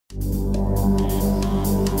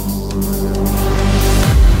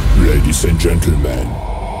Ladies and gentlemen,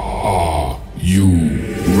 are you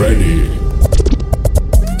ready?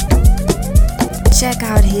 Check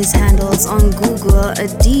out his handles on Google,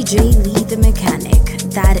 DJ Lee the Mechanic.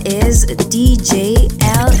 That is DJ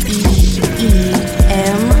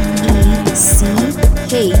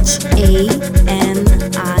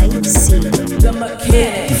LEEMECHANIC. The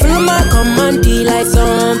Mechanic. Follow my command like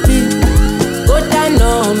zombie. Go down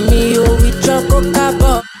on me, oh, with your coca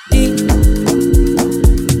body.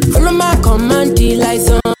 Follow my command like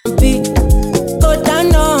zombie. Go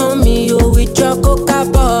down on me, oh, with your coca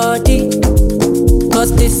body.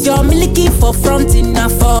 Cause this your milky for front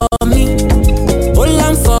enough for me. Hold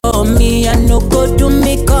on for me, I no go do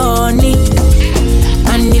me corny.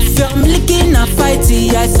 And if you're milky na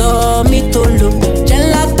fighty, I saw me to look.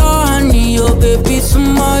 Gelato honey, oh baby,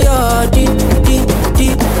 sumo di.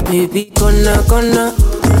 Baby, gonna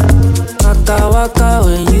waka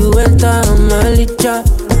when you enter my licha.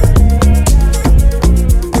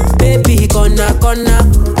 Baby, gonna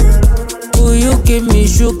will you give me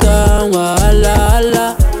sugar,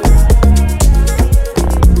 wala.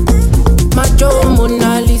 Macho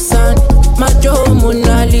Mona Lisa, Macho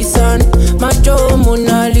Mona Lisa, Macho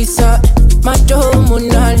Mona Lisa, Macho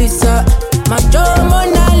Mona Lisa, Macho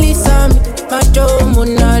Mona Lisa, Macho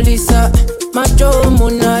Mona Lisa, Macho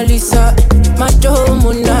Mona Lisa, Macho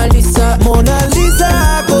Mona Lisa. Mona Lisa,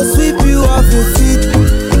 I go sweep you off your feet.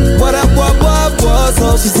 What up,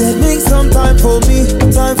 so she said make some time for me.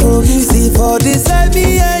 See for this like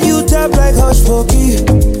me and you tap like hush for me.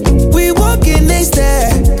 We walking next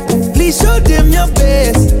there. Please show them your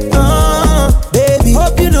best. Baby,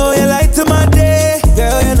 hope you know you like to my day.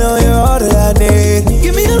 Girl, you know you're all that I need.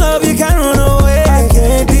 Give me your love, you can't run away. I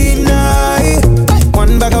can't deny.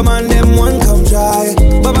 One bag of man, them one come try.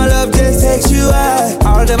 But my love just takes you high.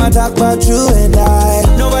 All them I talk about you and I.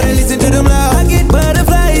 Nobody listen to them loud. I get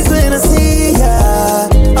butterflies when I see ya.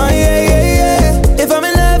 Oh yeah. If I'm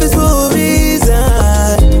in love, it's for a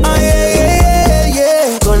reason. Oh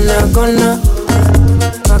yeah. Gonna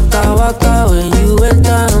waka when you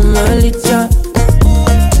enter my licha.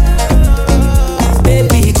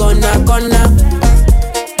 Baby, gonna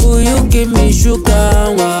will you give me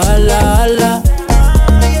sugar, wala.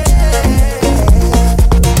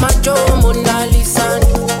 Macho Mona Lisa,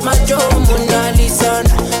 Macho Mona Lisa,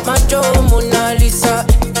 Macho Mona Lisa,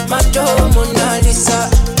 Macho Mona Lisa,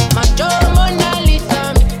 Macho Mona Lisa,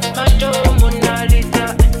 Macho Mona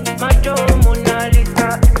Lisa, Macho Mona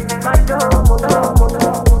Lisa, Macho Mona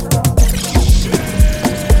Lisa.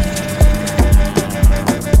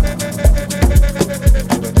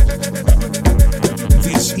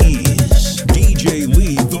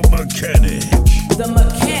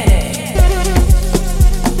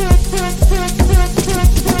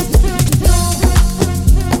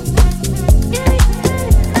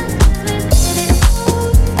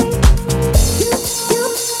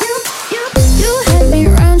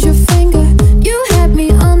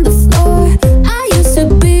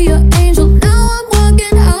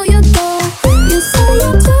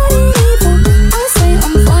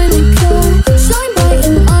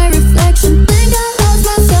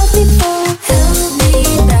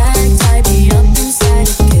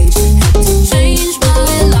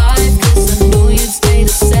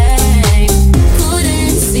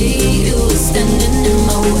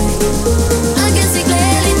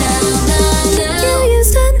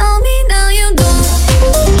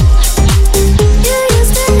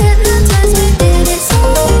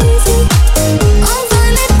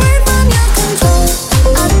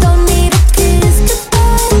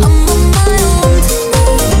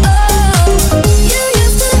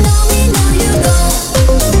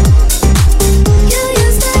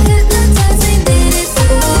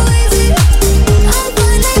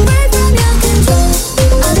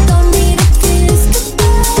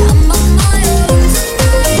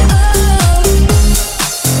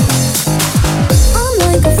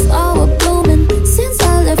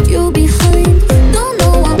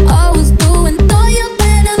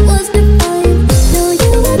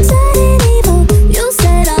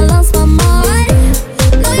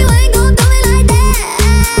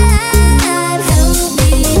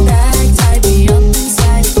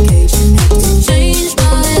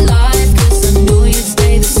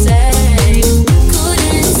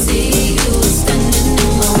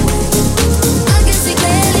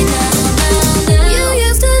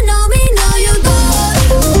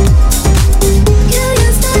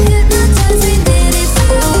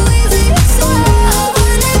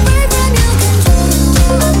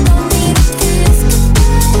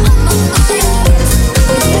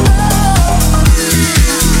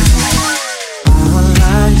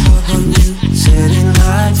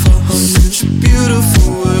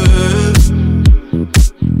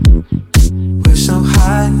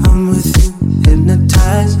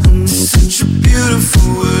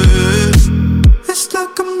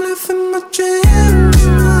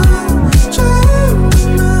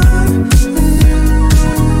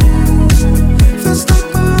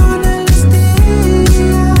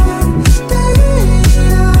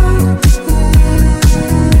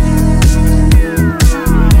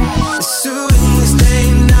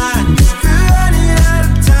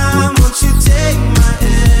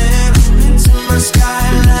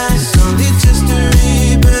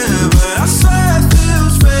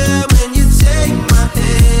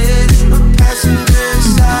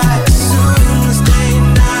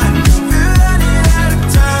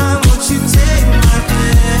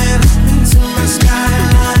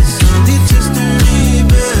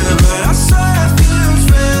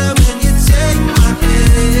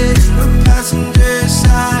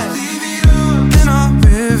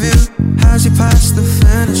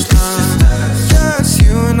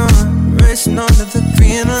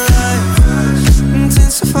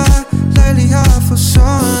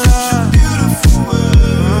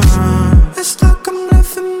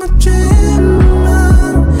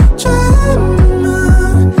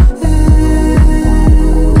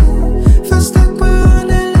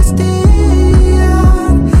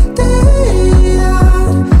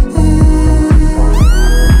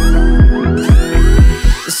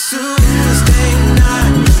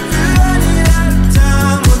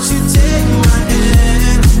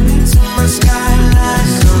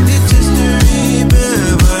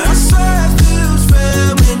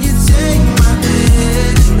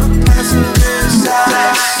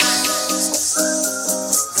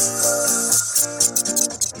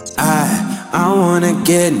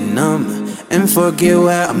 get numb and forget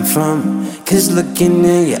where I'm from. 'Cause looking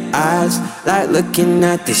in your eyes, like looking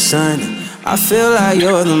at the sun. I feel like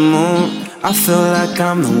you're the moon, I feel like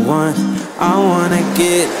I'm the one. I wanna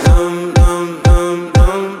get numb, numb, numb,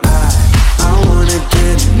 numb. I wanna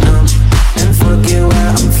get numb and forget where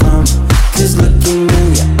I'm from. 'Cause looking in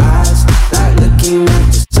your eyes, like looking at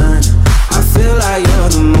the sun. I feel like you're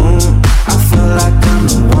the moon, I feel like I'm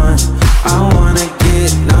the one. I wanna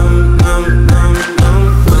get numb, numb, numb, numb.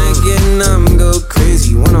 Wanna get numb, go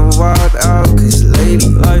crazy, wanna wild out. 'Cause lady,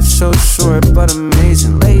 life's so short but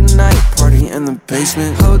amazing. Late night party in the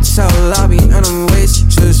basement, hotel lobby and I'm wasted.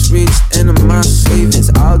 Just reached into my savings,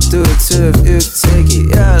 I'll do it too if you take it.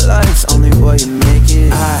 Yeah, life's only what you make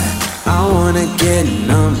it. I wanna get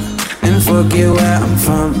numb and forget where I'm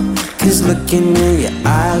from. 'Cause looking in your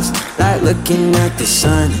eyes, like looking at the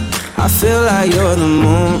sun. I feel like you're the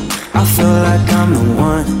moon, I feel like I'm the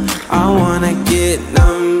one. I wanna get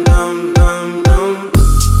numb, numb, numb, numb.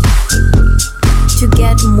 To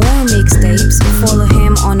get more mixtapes, follow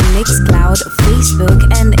him on Mixcloud, Facebook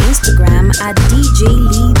and Instagram at DJ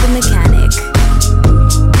Lee the Mechanic.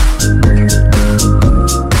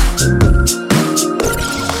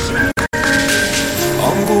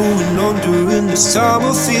 I'm going under in this time,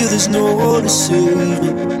 I feel there's no one to save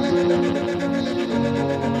me.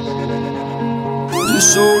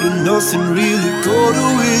 This all and nothing really got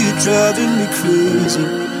away, you're driving me crazy.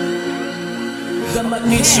 I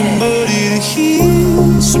need somebody to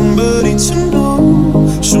hear, somebody to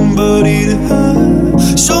know, somebody to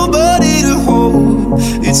have, somebody to hold.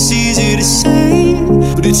 It's easy to say,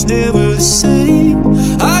 but it's never the same.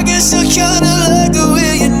 I guess I kinda like the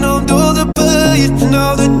way you numbed all the pain.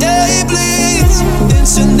 Now the day bleeds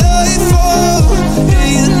into nightfall, and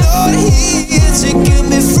you're not here to get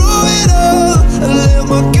me through it all. I let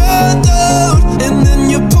my guard down, and then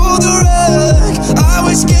you pulled the rug. I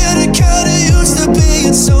was getting kinda used to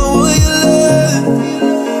being someone you love.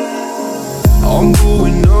 I'm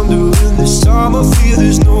going under in this time, I feel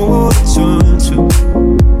there's no one to turn to.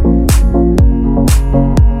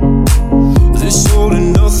 This all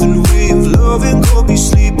and nothing way of loving got me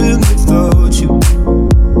sleeping without you.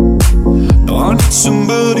 Now I need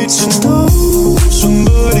somebody to know,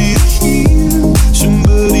 somebody to hear,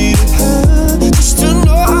 somebody to have, just to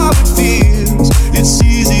know how it feels. It's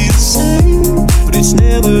easy to say, but it's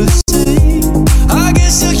never the same. I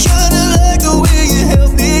guess I kinda like the way you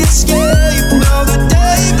help me escape. Now the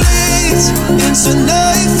day bleeds into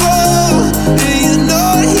nightfall, and you're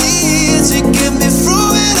not here to get me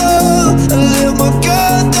through it all. I let my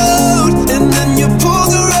guard down, and then you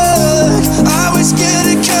pulled the rug. I was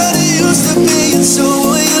getting kinda used to being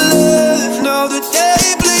someone you love. Now the day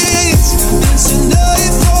bleeds into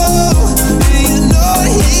nightfall, and you're not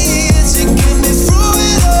here to get me through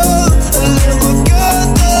it all. I let my guard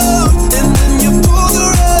down, and then you pulled the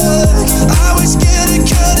rug. I was getting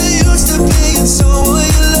kinda used to being someone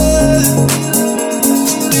you love.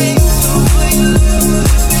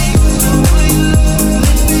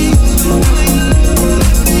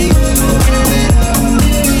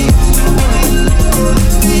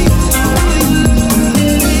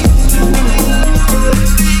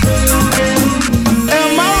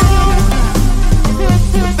 Am I wrong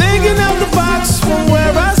for thinking out the box from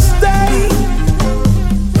where I stay?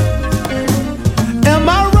 Am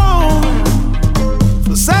I wrong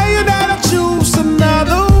for saying that I choose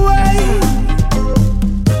another way?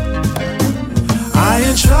 I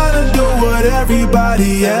ain't trying to do what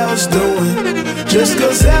everybody else doing, just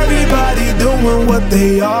 'cause everybody doing what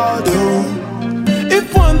they all do. If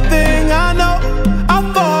one thing I know, I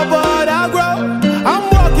fall but I grow. I'm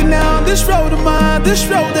walking down this road of mine, this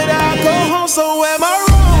road that I go home. So am I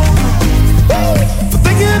wrong for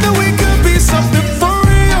thinking that we could be something for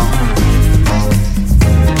real?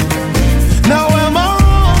 Now am I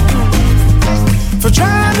wrong for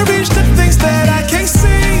trying to reach the things that I can't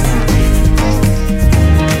see?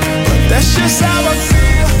 But that's just how I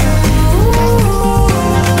feel.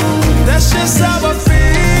 That's just how I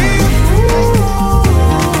feel.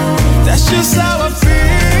 That's just how I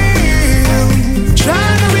feel.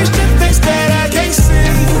 Trying to reach the things that I can't see.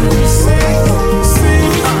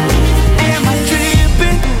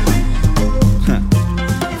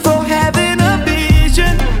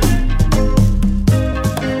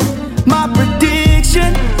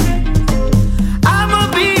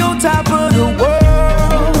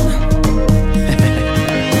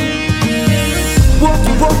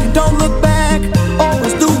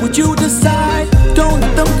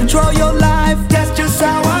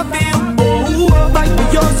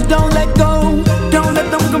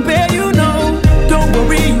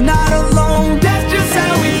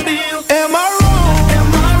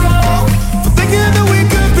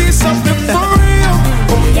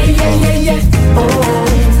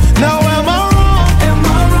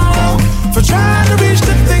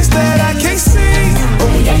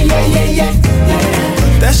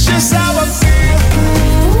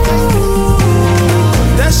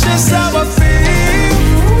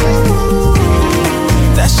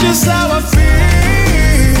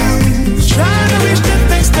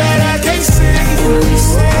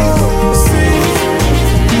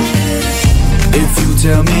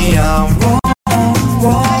 tell me I'm wrong,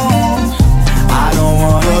 I don't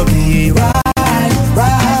wanna be right.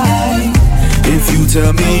 If you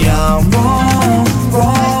tell me I'm wrong,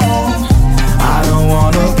 I don't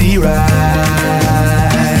wanna be right.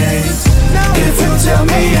 If you tell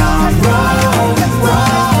me I'm wrong,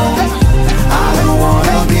 I don't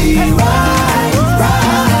wanna be right.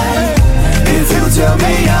 If you tell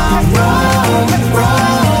me I'm wrong,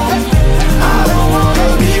 I don't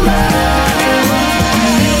wanna be right.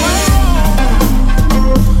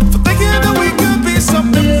 For thinking that we could be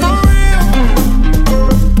something for real.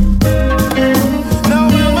 Now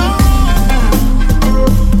am I wrong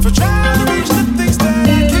for trying to reach the things that I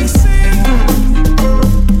can't see?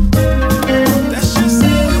 That's just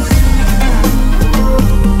how I feel.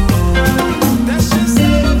 That's just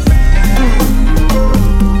how I feel.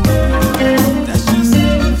 That's just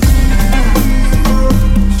how I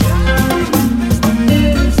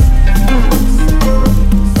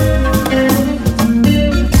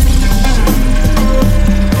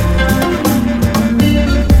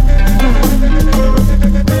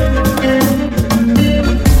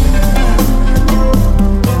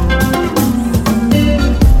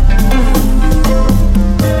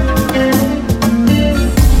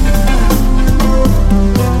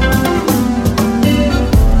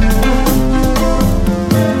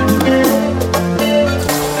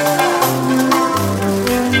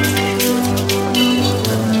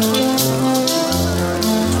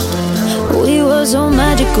We were so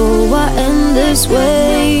magical, why end this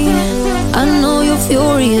way? I know you're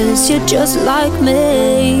furious, you're just like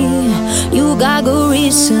me. You got good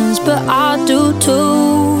reasons, but I do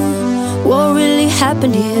too. What really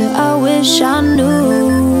happened here, I wish I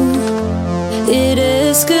knew. It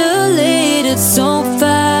escalated so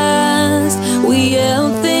fast. We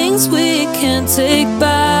yelled things we can't take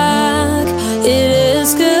back. It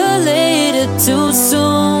escalated too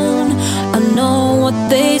soon. I know what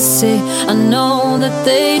they say, I know that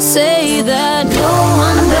they say that no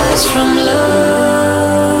one dies from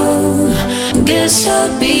love. Guess I'll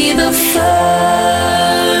be the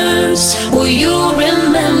first. Will you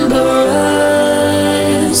remember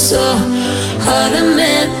us? Are the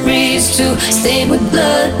memories to stay with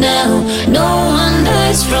blood now? No one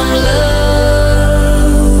dies from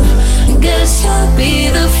love. Guess I'll be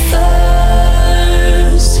the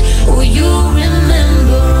first. Will you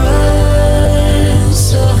remember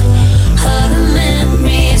us? Are the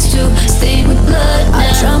memories to stay with blood now? I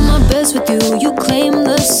try my best with you, you claim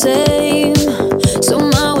the same.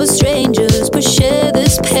 Somehow we're strangers, but share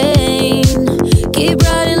this pain. Keep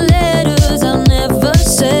writing letters I'll never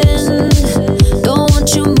send. Don't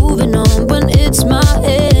want you moving on when it's my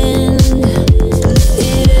end.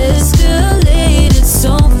 It escalated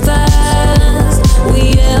so fast. We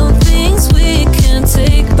yelled things we can't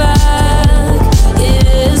take back. It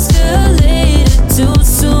escalated too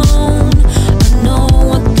soon. I know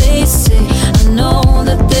what they say, I know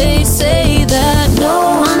that they say that no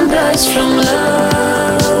one dies from love.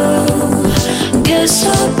 Guess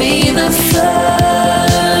I'll be the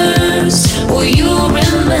first. Will you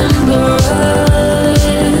remember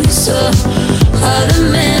us? Are the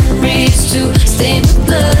memories to stay with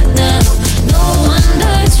blood now? No one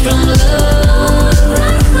dies from love.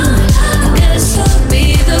 Guess I'll be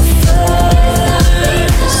the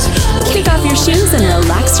first. Kick off your shoes and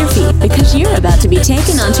relax your feet because you're about to be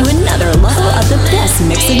taken onto another level of the best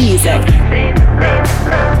mix of music.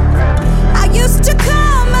 I used to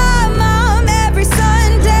call my mom every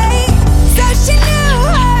Sunday, so she knew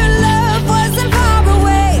her love wasn't far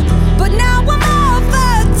away. But now I'm all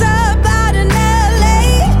fucked up out in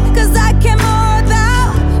LA, 'cause I care more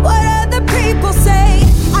about what other people say.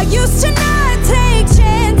 I used to not take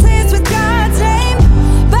chances with God's name,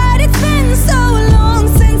 but it's been so long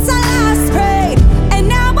since I last prayed. And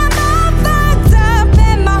now I'm all fucked up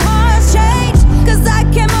and my heart's changed, 'cause I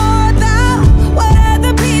care more about what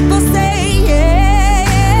other people say.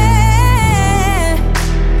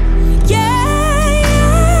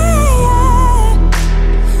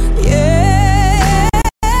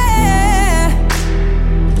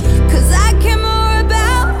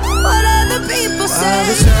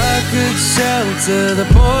 To the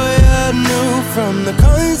boy I knew from the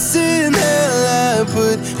constant hell I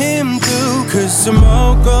put him through. 'Cause I'm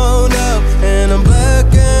all grown up and I'm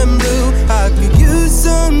black and blue. I could use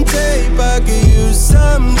some tape, I could use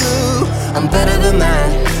some glue. I'm better than that,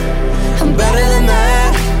 I'm better than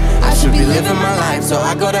that. I should be living my life so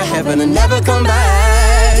I go to heaven and never come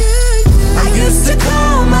back. I used to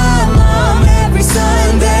call my mom every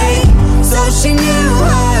Sunday, so she knew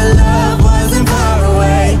her love wasn't far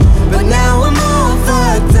away. But now I'm all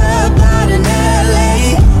fucked up out in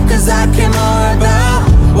LA, 'cause I care more about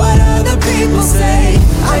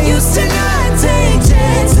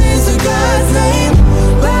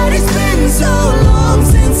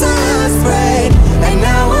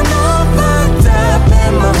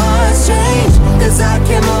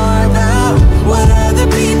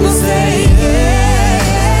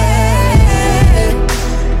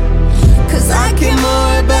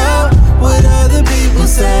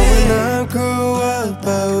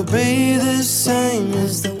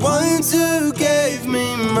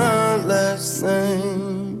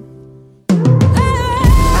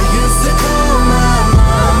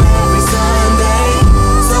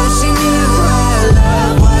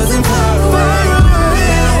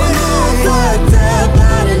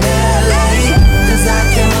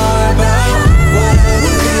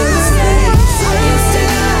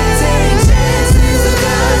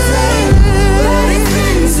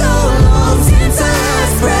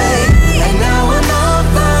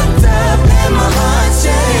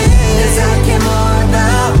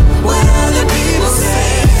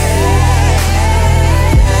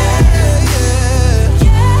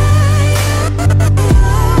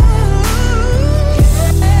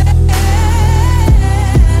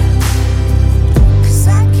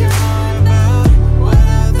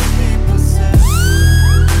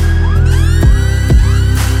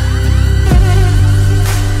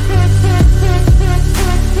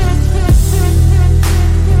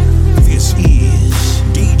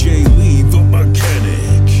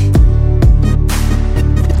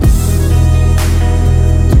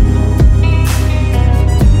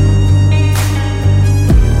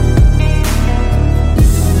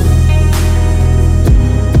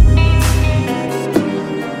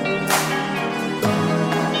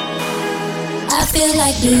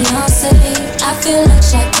like Beyonce, I feel like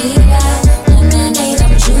Shakira. Lemonade,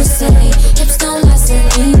 I'm juicy. Hips don't like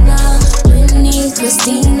Selena, Britney,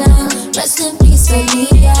 Christina. Rest in peace,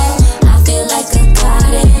 Aaliyah. I feel like a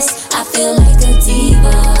goddess, I feel like a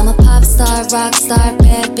diva. I'm a pop star, rock star,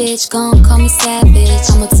 bad bitch, gon' call me savage.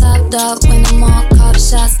 I'm a top dog when I'm on call the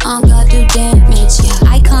shots, on God do damage,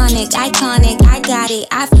 yeah. Iconic, iconic, I got it,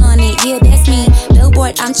 I flaunt it, yeah, that's me.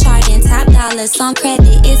 Billboard, I'm charting, top dollars, on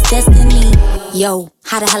credit, it's destiny. Yo,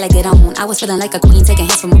 how the hell I get on? I was feeling like a queen, taking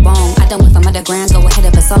hits from a bone. I done went from underground, go ahead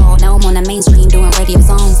of us all. Now I'm on the mainstream, doing radio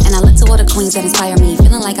songs. And I look to all the queens that inspire me,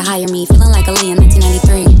 feeling like a hire me, feeling like a Lee in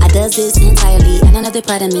 1993. I does this entirely, and I know they're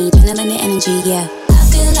proud of me, channeling the energy, yeah. I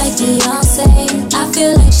feel like Beyonce, I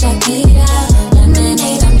feel like Shakira.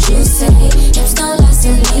 Lemonade, I'm juicy. Hips don't like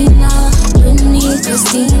Selena, Britney,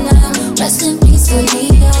 Christina. Rest in peace,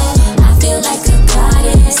 Aaliyah. I feel like a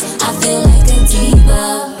goddess, I feel like a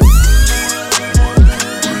diva.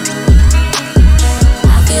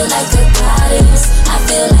 I feel like a goddess, I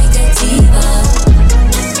feel like a diva.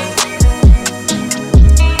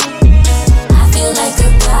 I feel like a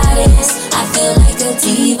goddess, I feel like a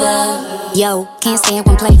diva. Yo, can't stay in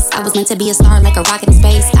one place. I was meant to be a star like a rocket in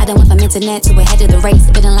space. I done went from internet to ahead of the race.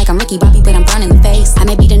 Feeling like I'm Ricky Bobby, but I'm brown in the face. I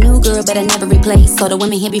may be the new girl, but I never replace. So the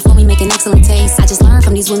women here before me make an excellent taste. I just learn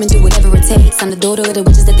from these women, do whatever it takes. I'm the daughter of the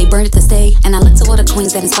witches that they burned at the stake. And I look to all the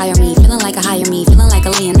queens that inspire me. Feeling like a hire me, feeling like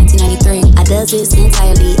a Lee in 1993. I does this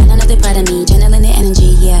entirely, and I know they're proud of me, channeling the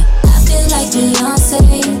energy, yeah. I feel like Beyonce,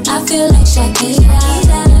 I feel like Shakira.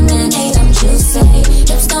 Lemonade, I'm juicy.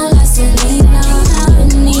 Hips don't like Selena,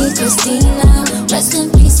 Britney, Christina. Rest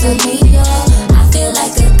in peace, Aaliyah. I feel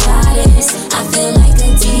like a goddess, I feel like a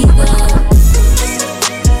diva.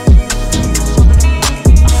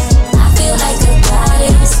 I feel like a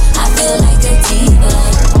goddess, I feel like a diva.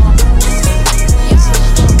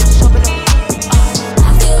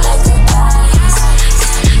 I feel like a goddess.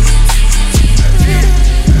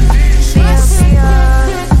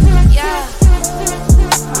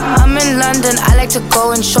 I'm in London, I like to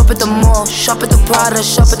go and shop at the mall. Shop at the Prada,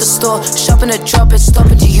 shop at the store. Shop in the drop and stop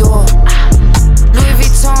at Dior. Louis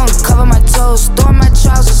Vuitton, cover my toes. Throw my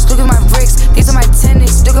trousers, look at my bricks. These are my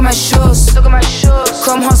tennis, look at my shoes. Look at my shoes.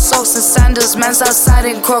 Chrome hot socks and sandals. Man's outside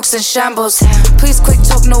in Crocs and shambles. Please quick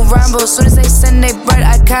talk, no ramble. Soon as they send they bread,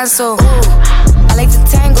 I cancel. I like to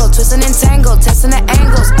tangle, twist and entangle. Testing the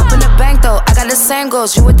angles, up in the bank though. I got the same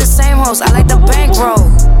goals, you with the same hoes. I like the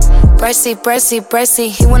bankroll. Bracy, bracy, bracy.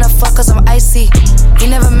 He wanna fuck cause I'm icy. He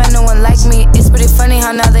never met no one like me. It's pretty funny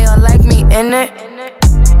how now they all like me, innit?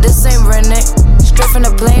 This ain't rented. Straight from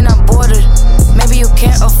the plane, I'm boarded. Maybe you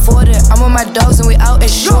can't afford it. I'm with my dogs and we out in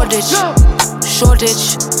Shoreditch.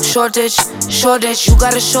 Shortage, shortage, shortage. You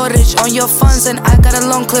got a shortage on your funds and I got a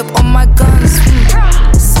long clip on my guns.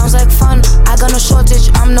 Sounds like fun, I got no shortage,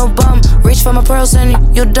 I'm no bum. Reach for my pearls and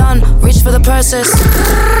you're done. Reach for the purses.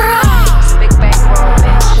 Big bankroll,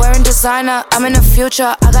 bitch. Wearing designer, I'm in the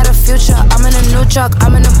future. I got a future, I'm in a new truck.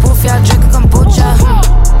 I'm in a booth, yeah, drinking kombucha.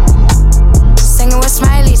 Singing with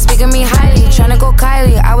Smiley, speaking me highly. Tryna go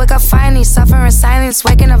Kylie, I wake up finally. Suffering in silence,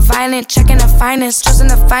 waking up violent. Checking the finest, choosing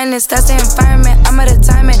the finest. That's the environment, I'm at the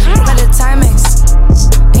timing. Look at the timings.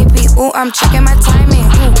 AP, ooh, I'm checking my timing.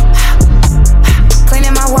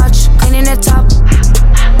 Cleaning my watch, cleaning the top.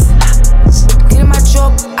 Getting my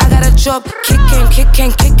job, I got a job. Kicking,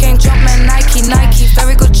 kicking, kicking. Jumpman, Nike, Nike.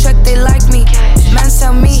 Very good check, they like me. Man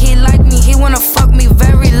tell me he like me, he wanna fuck me,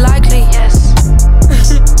 very likely. Yes.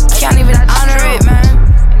 Can't even honor it, man.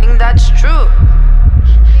 I think that's true.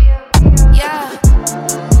 Yeah.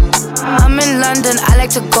 I'm in London, I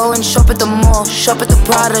like to go and shop at the mall. Shop at the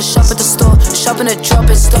Prada, shop at the store. Shop in the drop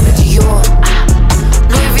and stop at Dior.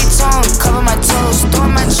 Louis Vuitton, cover my toes. Throw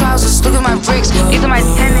my trousers, look at my bricks. These are my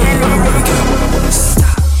tennis.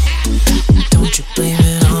 Stop. Don't you blame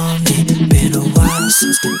it on me. Been a while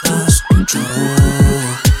since we lost control.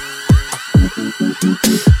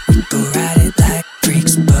 We go ride it like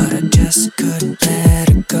freaks, but I just couldn't let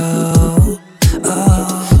her go.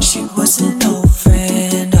 Oh, she wasn't no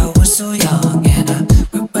friend. I was so young and I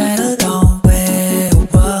regret a long way.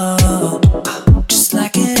 Whoa, just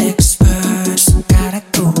like an expert, some kind of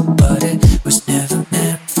cool, but it was never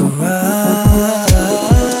meant for us.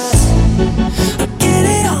 I get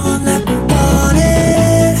it on like we want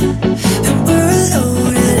it, and we're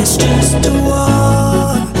alone and it's just a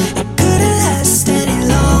war. It couldn't last any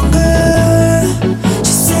longer.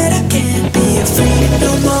 She said I can't be a friend.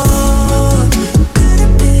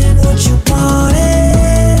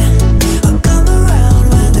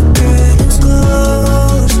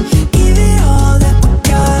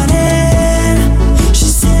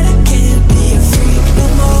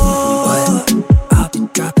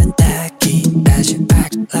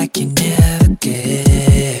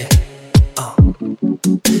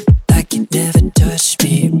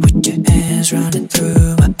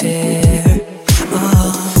 through my hair.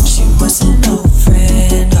 Oh, she wasn't no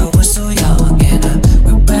friend. I was so young and I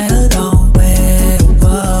went right along with.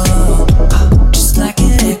 Whoa, just like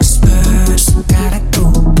an expert, some gotta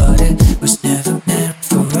go, but it was never meant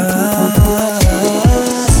for us.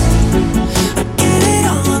 I get it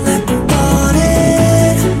all that we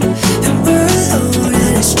wanted, and we're alone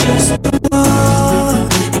and it's just war.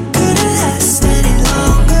 It couldn't last any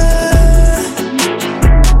longer.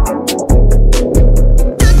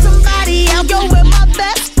 Got somebody out, go with my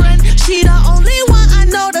best friend. She the only one I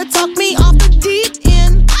know to talk me off the deep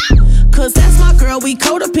end. Cause that's my girl, we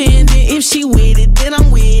codependent. If she with it, then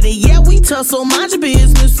I'm with it. Yeah, we tussle, mind your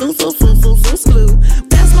business, so slew.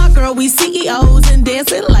 That's my girl, we CEOs and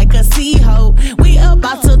dancing like a C-ho. We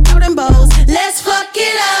about to throw them bows, let's fuck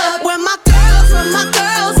it up. Where my girls at?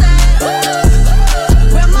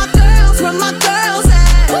 Where my girls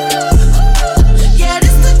at? Yeah,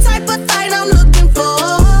 this the type of fight I'm looking for.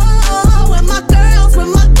 Where my girls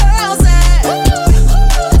at?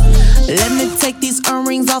 Let me take these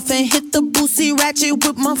earrings off and hit the boosie ratchet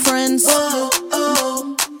with my friends. I'ma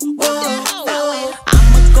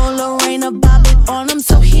go Lorena Bobbitt on him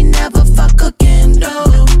so he never fuck again.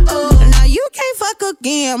 Now you can't fuck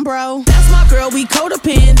again, bro. That's my girl, we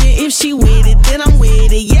codependent. If she with it, then I'm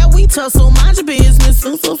with it. Yeah, we tussle, mind your business,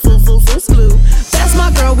 so slew. That's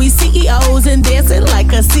my girl, we CEOs and dancing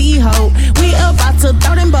like a C-ho. We about to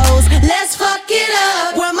throw them bows, let's fuck it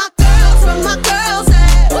up. Where my girls at? Where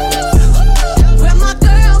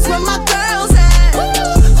my girls at?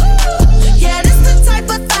 Yeah, this the type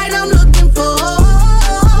of fight I'm looking for.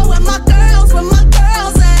 Where my girls at? Where my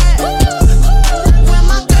girls at? Where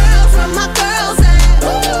my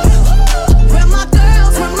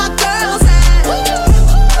girls at?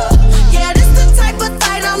 Yeah, this the type of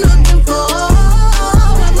fight I'm looking for.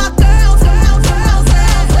 Where my girls at?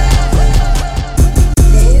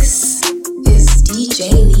 This is DJ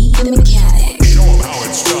Lee the Mechanic. Show 'em how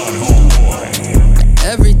it's done, homeboy.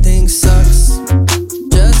 Everything sucks.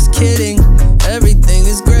 Just kidding. Everything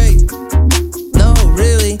is great. No,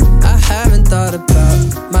 really, I haven't thought about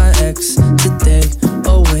my ex today.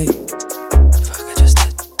 Oh wait, fuck, I just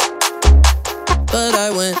did. But I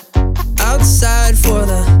went outside for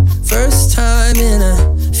the first time in a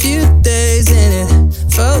few days, and it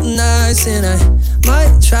felt nice, and I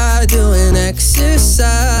might try doing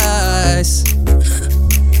exercise.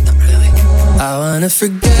 Not really. I wanna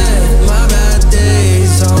forget my bad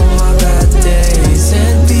days, all my bad days,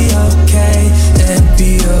 and be okay,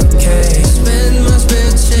 Spend my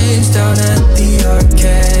spare change down at the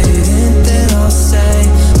arcade, and then I'll say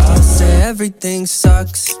everything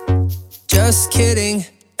sucks. Just kidding,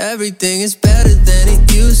 everything is better than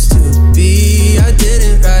it used to be. I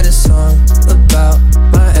didn't write a song about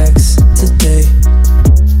my ex today.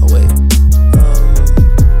 Oh wait,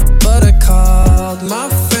 but I called my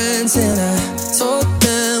friends and I told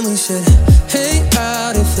them we should hang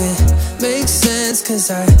out if it makes sense, cause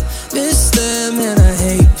I miss them and I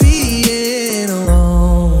hate being alone.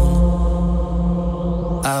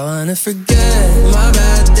 I wanna forget my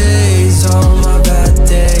bad days, all my bad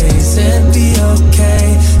days, and be okay,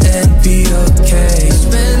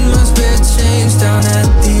 Spend my spare change down at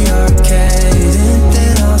the arcade, and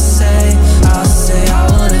then I'll say I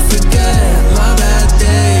wanna forget my bad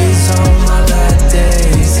days, all my bad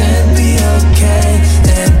days, and be okay,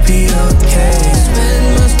 Spend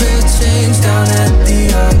my spare change down at the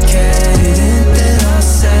arcade, and then I'll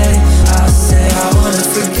say I wanna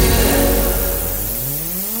forget.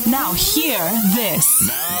 Now hear this.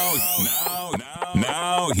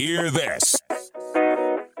 Now hear this.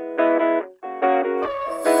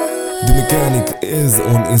 The Mechanic is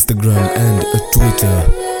on Instagram and Twitter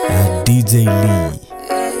at DJ Lee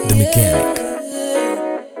The Mechanic.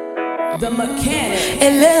 The Mechanic.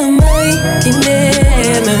 Elle a un mari qu'il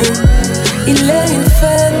aime, il a une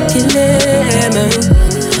femme qu'il aime,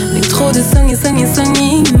 mais trop de sang et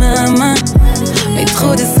maman, mais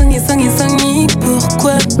trop de sang et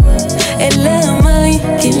pourquoi? Elle a un mari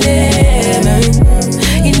qu'il aime,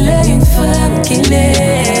 il a une femme qu'il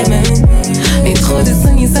aime, mais trop de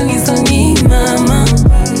sang et maman,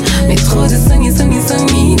 mais trop de sang et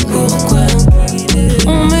pourquoi?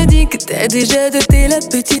 On me dit que t'as déjà doté la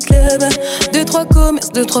petite là-bas, 2-3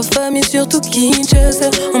 commerces, 2-3 femmes et surtout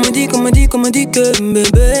Kinshasa. On me dit que bébé, on me dit que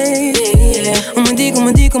bébé.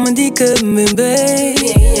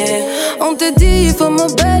 On te dit il faut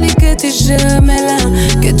m'emballer, que t'es jamais là,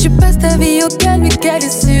 que tu passes ta vie au calme et calé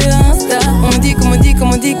sur Insta. On me dit que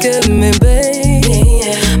bébé,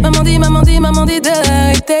 maman dit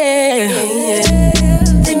d'arrêter.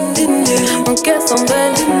 Mon cœur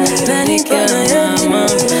s'emballe,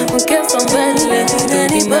 mon cœur s'emballe.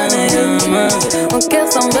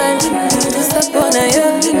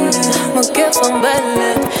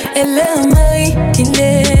 s'emballe. Elle a un mari qu'il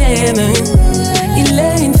aime. Il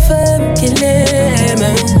a une femme qu'il aime.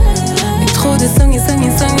 Mais trop de sang et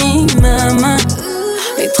maman.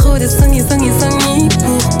 Mais trop de sang et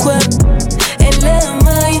pourquoi? Elle a un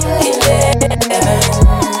mari qu'il aime.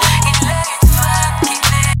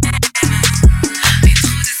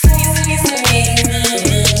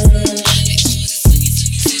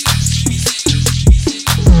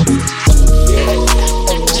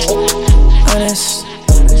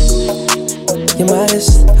 You're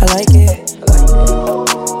modest, I like it.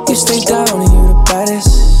 You stay down and you the baddest.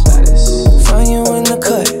 Find you in the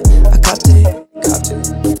cut, I copped it.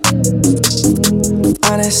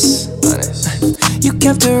 Honest, you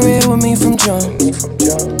kept it real with me from jump.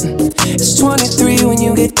 It's 23 when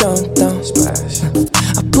you get dumped. I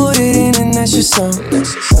put it in and that's your song.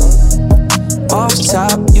 Off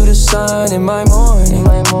top, you the sun in my morning.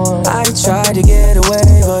 I tried to get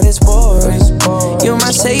away, but it's boring. You're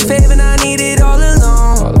my safe haven, I need it all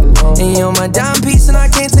alone. And you're my dime piece, and I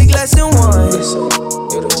can't take less than one.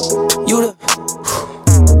 You the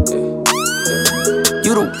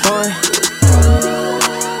one.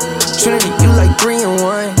 Trinity, you like 3 and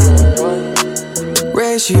 1.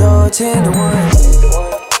 Ratio 10 to 1.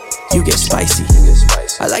 You get spicy.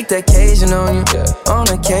 I like the occasion on you. On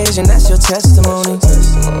occasion, that's your testimony.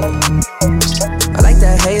 I like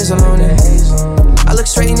that hazel on it. I look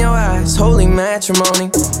straight in your eyes, holy matrimony.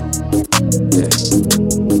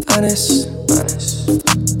 Honest,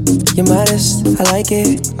 you're modest, I like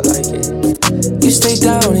it. You stay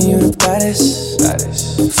down and you the baddest.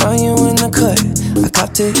 Find you in the cut, I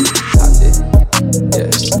copped it.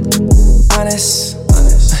 Honest,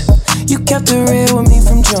 you kept it real with me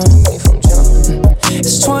from jump.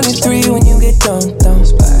 It's 23 when you get dumped. I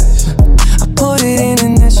put it in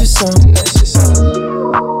and that's your song.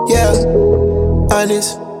 Yeah,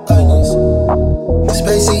 honest,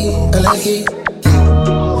 spacey, I like it.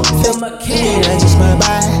 Feel my kid, I just might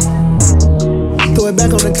buy. Throw it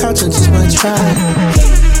back on the couch, I just might try.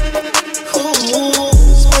 Ooh,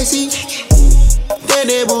 spicy,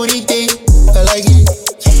 that booty thing, I like it.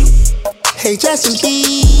 Hey, Justin B,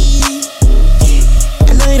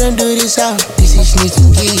 I know you don't do this out. This is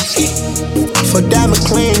sneaking geeks. For Diamond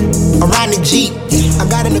Clan, I'm riding the Jeep. I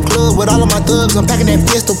got in the club with all of my thugs, I'm packing that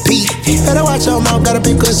pistol P. Better watch your mouth, gotta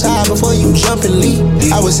pick us high before you jump and leave.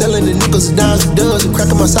 I was selling the nickels and dimes and dubs and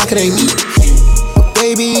cracking my socket ain't me. But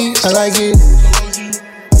baby, I like it.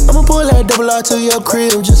 I'ma pull that double R to your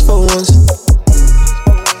crib just for once.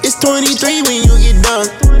 It's 23 when you get done.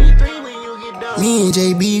 Me and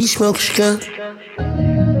JB smoke skunk.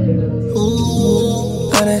 Ooh.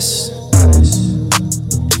 Honest,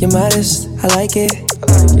 you're modest, I like it.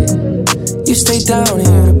 You stay down and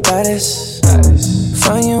you're the baddest.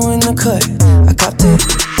 Find you in the cut, I copped it.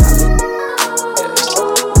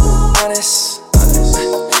 Honest,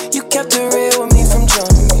 you kept it real with me from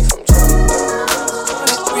jump.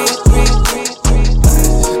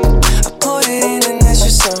 I put it in and that's your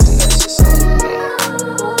song.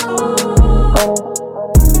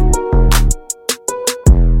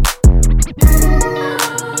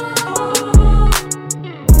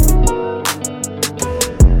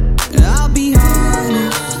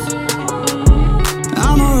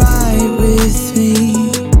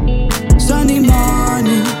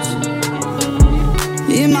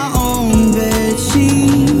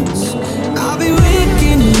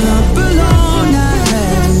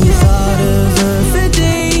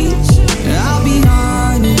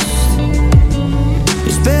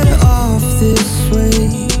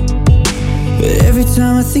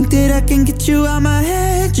 Think that I can get you out my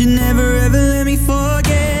head. You never ever let me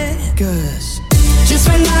forget. Cause just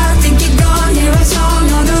when I think you're gone, hear a song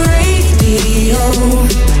on the radio.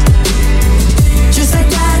 Just like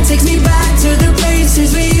that takes me back to the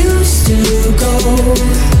places we used to go.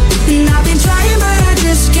 And I've been trying but I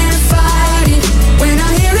just can't fight it. When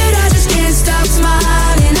I hear it I just can't stop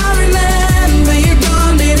smiling. I remember you're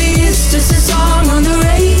gone, baby, it's just a song on the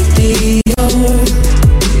radio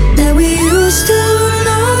that we used to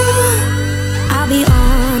know. I'll be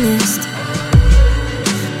honest,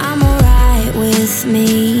 I'm alright with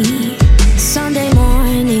me. Sunday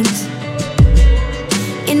mornings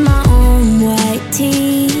in my own white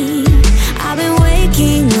tee. I've been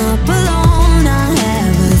waking up alone, I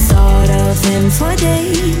haven't thought of him for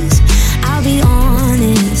days. I'll be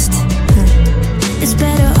honest, it's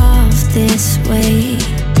better off this way.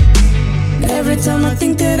 Every time I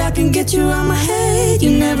think that I can get you out my head,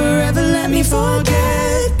 you never ever let me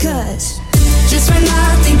forget. Cause just when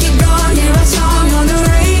I think you're gone, hear a song on the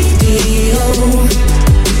radio.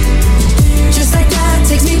 Just like that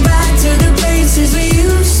takes me back to the places we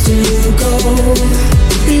used to go.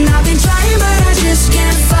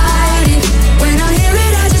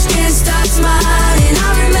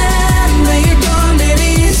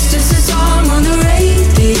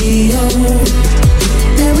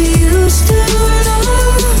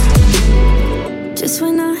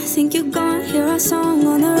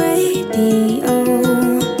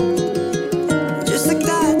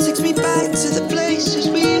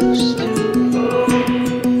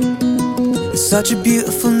 such a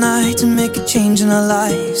beautiful night to make a change in our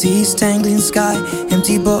lives. East tangling sky,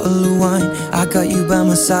 empty bottle of wine. I got you by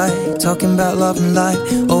my side, talking about love and life.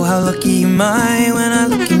 Oh, how lucky am I when I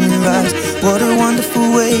look in your eyes. What a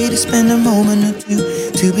wonderful way to spend a moment or two,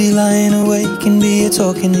 to be lying awake and be here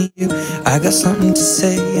talking to you. I got something to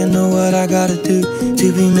say, I know what I gotta do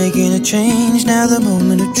to be making a change, now the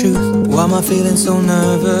moment of truth. Why am I feeling so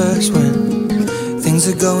nervous when things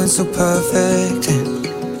are going so perfect?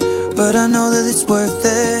 But I know that it's worth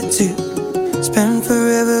it to spend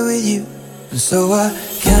forever with you. And so I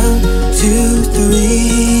count 2,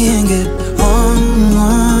 3 and get on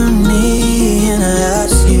one knee and I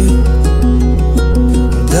ask you,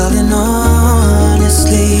 darling,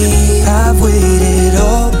 honestly, I've waited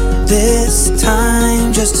all this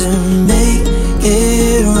time just to make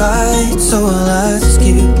it right. So I'll ask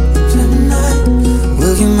you tonight,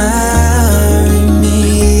 will you marry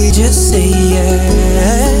me? Just say yes.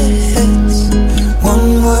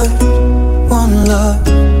 One word, one love,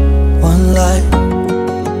 one life.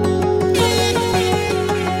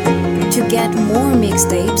 To get more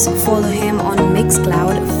mixtapes, follow him on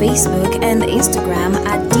Mixcloud, Facebook and Instagram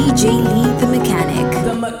at DJ Lee The Mechanic.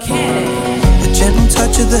 The Mechanic. A gentle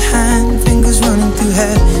touch of the hand, fingers running through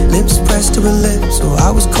hair, lips pressed to her lips, so I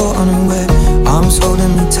was caught unaware. Arms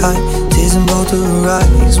holding me tight, tears in both of her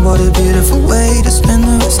eyes. What a beautiful way to spend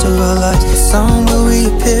the rest of our lives. The sun will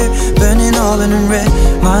reappear, burning auburn and red.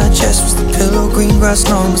 My chest was the pillow, green grass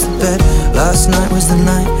lawn was the bed. Last night was the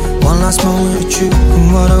night, one last moment of truth.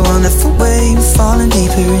 And what a wonderful way of falling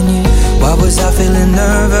deeper in you. Why was I feeling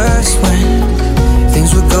nervous when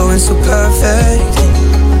things were going so perfect?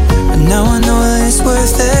 But now I know that it's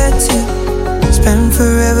worth it to spend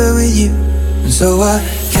forever with you. And so I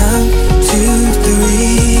count 2,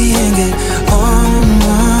 3 and get on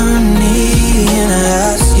one knee and I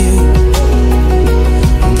ask you,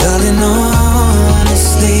 darling,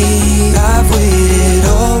 honestly, I've waited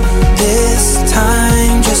all this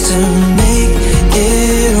time just to make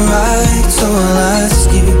it right. So I'll ask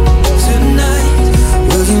you tonight,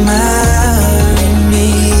 will you marry me?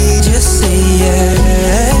 Just say yes.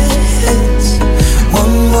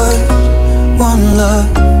 One word, one love,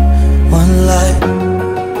 one life.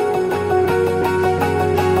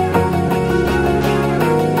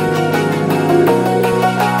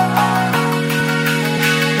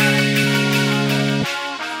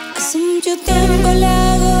 Hace mucho tiempo le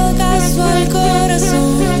hago caso al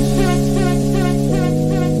corazón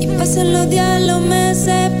y pasan los días, los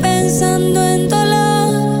meses pensando en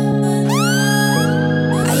dolor.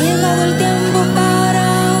 Ha llegado el tiempo para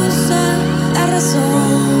usar la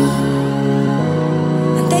razón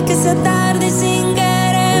antes que sea tarde y sin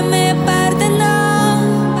querer me parte, no.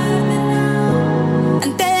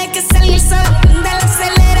 Antes de que salga el sol del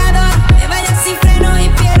acelerador, me vaya sin freno y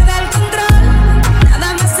pierda el control.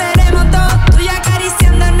 Nada más seremos dos, tú y yo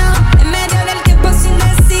acariciándonos en medio del tiempo sin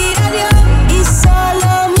decir adiós. Y solo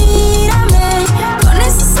mírame con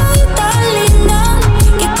ese ojos tan lindo,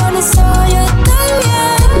 que con eso yo estoy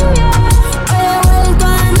bien. Hoy he vuelto a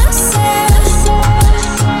nacer.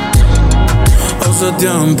 Hace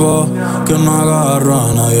tiempo que no agarro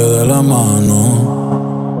a nadie de la mano.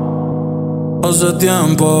 Hace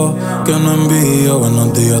tiempo que no envío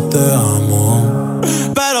buenos días, te amo.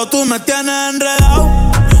 Pero tú me tienes enredado,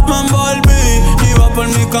 me envolví, iba por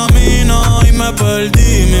mi camino y me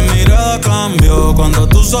perdí. Mi mirada cambió cuando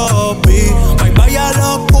tus ojos vi. Bye bye a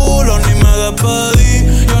los culos, ni me despedí.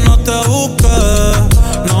 Yo no te busqué,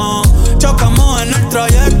 no. Chocamos en el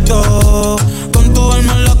trayecto, con tu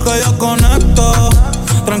alma en la que yo conecto.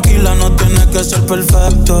 Tranquila, no tienes que ser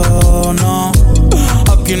perfecto, no.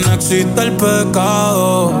 Aquí no existe el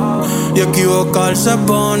pecado y equivocarse es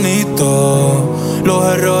bonito. Los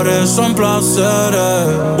errores son placeres,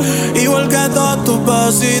 igual que todos tus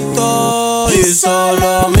besitos. Y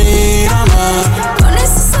solo mírame Con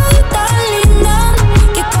ese ojos tan lindo,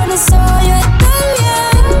 que con eso yo estoy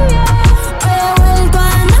bien. Hoy he vuelto a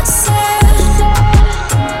nacer.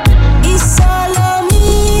 Y solo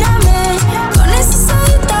mírame con ese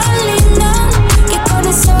ojos tan lindo, que con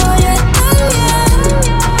eso yo estoy bien.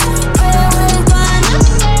 Hoy he vuelto a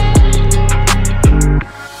nacer.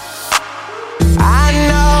 I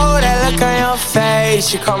know that look on your face.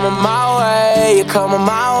 You're coming my way, you're coming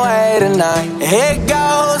my way tonight. Here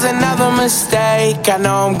goes another mistake. I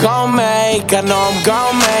know I'm gon' make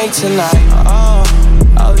tonight. Oh,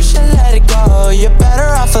 you should let it go. You're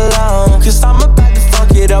better off alone, 'cause I'm about to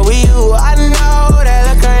fuck it up with you. I know that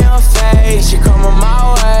look on your face. You're coming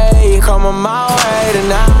my way, you're coming my way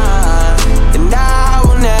tonight. And I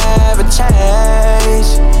will never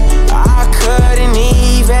change. I couldn't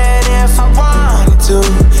even if I wanted to,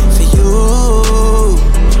 for you.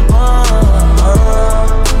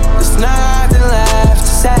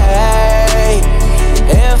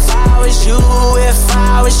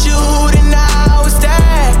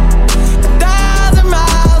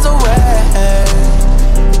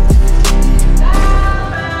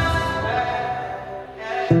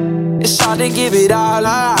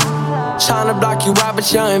 knock you out,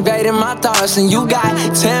 but you're invading my thoughts. And you got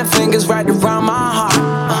 10 fingers right around my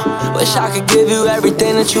heart. Wish I could give you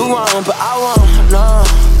everything that you want, but I won't, no.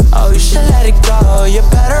 Oh, you should let it go, you're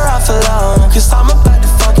better off alone. Cause I'm about to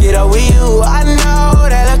fuck it up with you. I know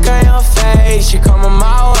that look on your face. You're coming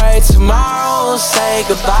my way, tomorrow we'll say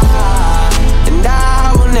goodbye. And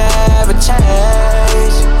I will never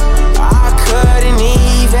change. I couldn't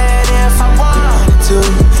even if I wanted to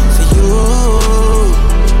for you.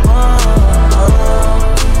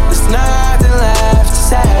 There's nothing left to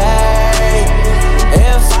say.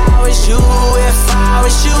 If I was you,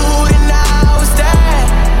 then I was dead.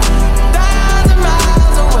 1,000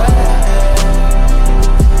 miles away.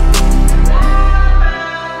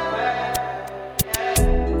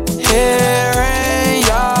 Here in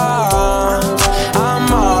your arms, I'm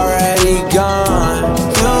already gone.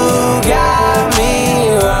 You got me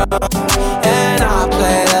wrong, and I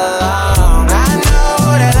played along. I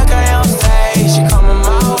know that look on your face. You're coming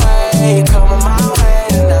my way, you're coming my way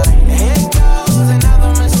tonight. Here goes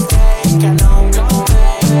another mistake. I know I'm gonna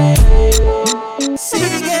make.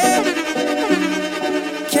 Sigue,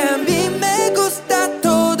 que a mí me gusta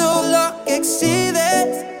todo lo que exhibes.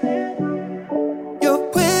 Yo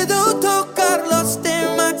puedo tocar los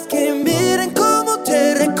temas que miren cómo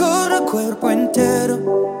te recorre el cuerpo entero.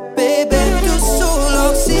 Baby, tú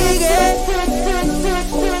solo sigue,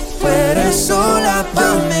 tú eres sola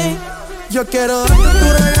para mí. Yo quiero darte tu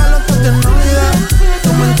regalo, tu ternalidad,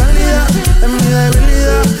 tu mentalidad es mi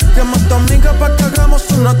debilidad. Llama a tu amiga pa' que hagamos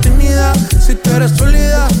una actividad. Si tú eres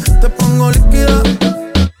sólida, te pongo líquida.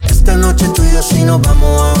 Esta noche tú y yo si nos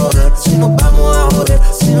vamos a joder, si nos vamos a joder,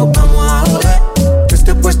 si nos vamos a joder.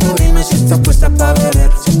 Esté puesto, dime si estás puesta pa'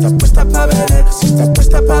 beber, si estás puesta pa' beber, si estás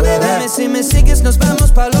puesta pa' beber. Dime si me sigues, nos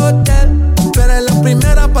vamos pa'l hotel. Tú eres la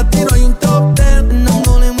primera, pa' ti no hay un top 10. And I'm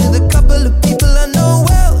rolling with a couple of people I know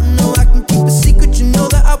well. No, I can keep a secret, you know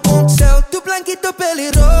that I won't tell. Tu blanquito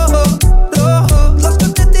pelirrojo, rojo. Los que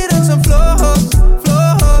te tiran son flojos,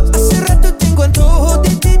 flojos. Hace rato tengo antojo de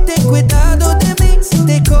ti, ten cuidado de mí si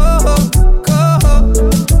te cojo, cojo.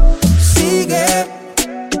 Sigue,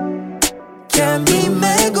 que a mí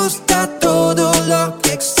me gusta todo lo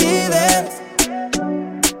que exhibes.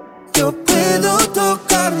 Yo puedo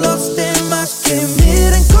tocar los temas que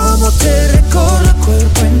miren cómo te recorre el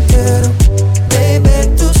cuerpo entero.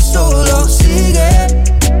 Baby, tú solo sigue,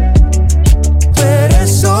 tú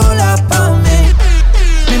eres sola pa' mí.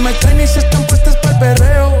 Mis tenis están puestas pa'l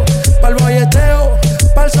perreo, pa'l bolleteo,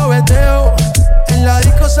 pa'l sobeteo. En la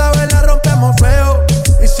disco, sabes, la rompemos feo.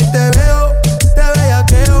 Y si te veo, te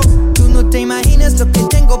bellaqueo. Tú no te imaginas lo que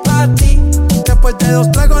tengo pa' ti. Después de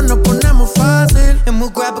 2 tragos nos ponemos fácil. And we'll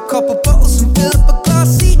grab a couple bottles and fill up a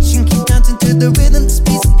glass each. And keep dancing to the rhythm, the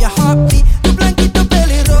speeds of your heartbeat. Tu blanquito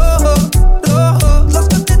pelirrojo, rojo. Los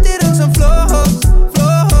que te tiran son flojos,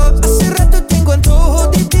 flojos. Hace rato tengo antojo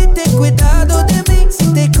de ti, ten cuidado de mí si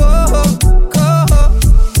te cojo, cojo.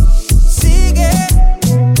 Sigue,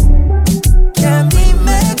 que a mí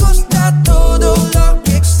me gusta todo lo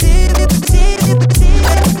que exhibes.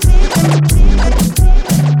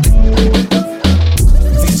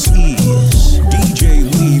 This is DJ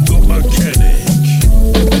Lee the Mechanic.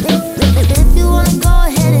 If you wanna go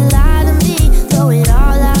ahead and lie to me, throw it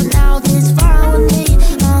all out now, it's fine with me.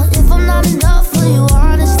 If I'm not enough for you,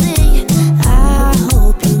 honestly, I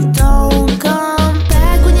hope you don't come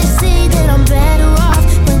back when you see that I'm better off.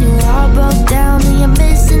 When you all broke down and you're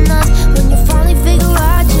missing us, when you finally figure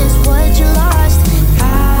out just what you lost, I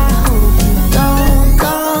hope you don't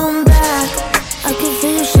come back. I can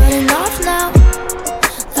feel you shutting off now,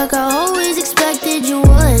 like I always expected you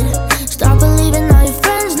would. Stop believing all your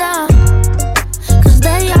friends now, cause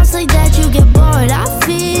they all say that you get bored. I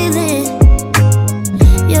feel it,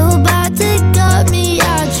 you're about to cut me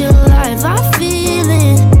out your life. I feel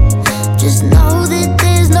it, just know that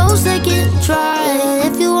there's no second try.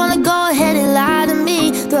 If you wanna go ahead and lie to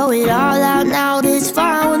me, throw it all out now, that's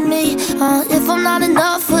fine with me. If I'm not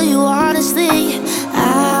enough for you, honestly,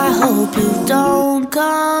 I hope you don't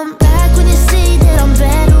come back when you see that I'm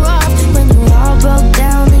better off. When you all broke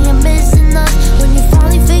down and you're missing us, when you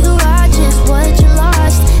finally figure out just what you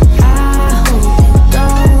lost, I hope you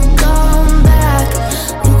don't come back.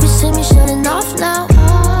 You can see me shutting off now,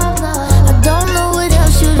 I don't know what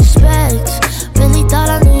else you'd expect. Really thought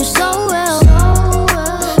I knew you so well,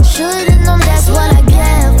 should've known that's what I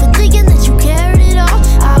get for thinking that you cared it all.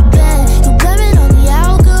 I bet you blame it on the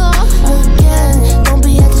alcohol again. Don't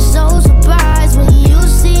be acting so surprised when you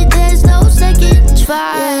see there's no second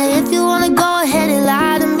try. Yeah, if you wanna go ahead and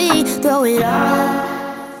lie to me, throw it all.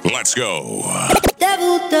 Let's go.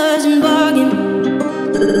 Devil doesn't bargain.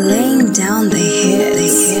 laying down the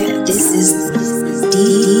hits. This is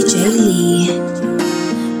DJ Lee.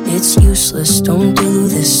 It's useless, don't do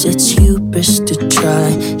this, it's hubris to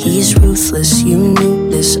try. He's ruthless, you knew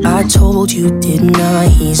this, I told you, didn't I?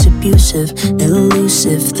 He's abusive,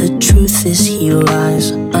 elusive, the truth is he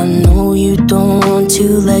lies. I know you don't want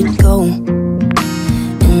to let go,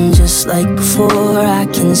 and just like before I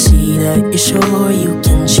can see that you're sure you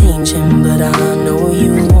can change him, but I know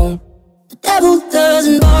you won't. The devil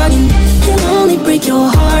doesn't bargain, he'll only break your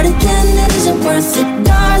heart again. It isn't worth it,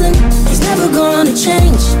 darling, he's never gonna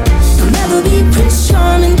change. He'll never be Prince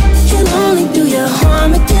Charming, he'll only do you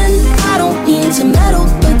harm again. I don't mean to meddle,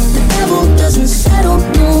 but the devil doesn't settle.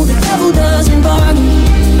 No, the devil doesn't bargain.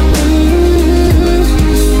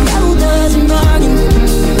 The devil doesn't bargain.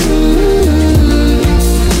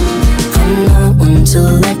 I'm not one to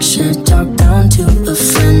lecture, talk down to a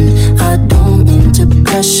friend. I don't mean to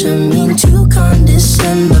pressure, mean to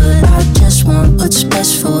condescend, but I just want what's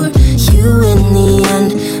best for you in the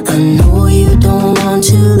end. I know you don't want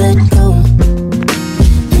to let go,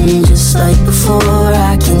 and just like before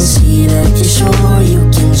I can see that you're sure you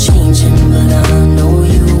can change him, but I know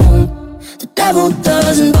you won't. The devil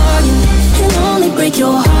doesn't bargain, he'll only break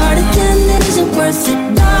your heart again. It isn't worth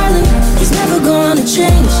it, darling, he's never gonna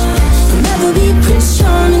change. He'll never be Prince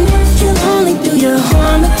Charming, he'll only do you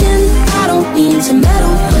harm again. I don't mean to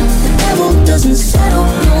meddle, but the devil doesn't settle.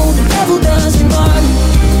 No, the devil doesn't bargain.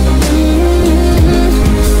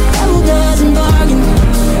 The devil doesn't bargain.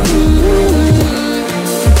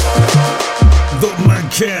 The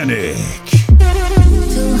Mechanic.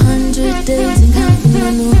 200 days and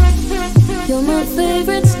counting. You're my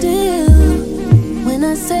favorite still. When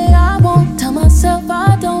I say I won't, tell myself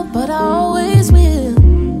I don't, but I always will.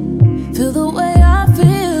 Feel the way I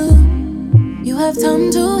feel. You have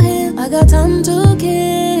time to heal, I got time to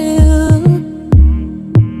kill.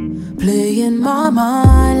 Play in my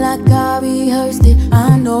mind like I rehearsed it.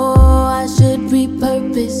 I know I should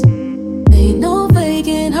repurpose. Ain't no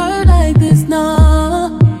faking hurt like this, nah.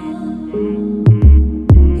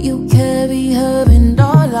 You carry her and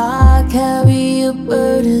all I carry your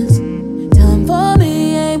burdens. Time for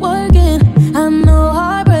me ain't working. I know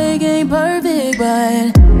heartbreak ain't perfect,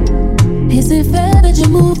 but is it fair that you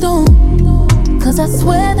moved on? Cause I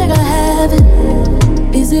swear that I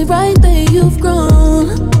haven't. Is it right that you've grown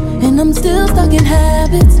and I'm still stuck in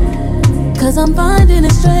habits? Cause I'm finding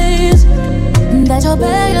it strange that you're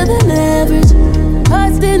better than average.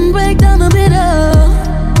 Hearts didn't break down the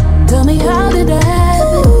middle. Tell me, how did that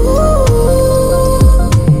happen?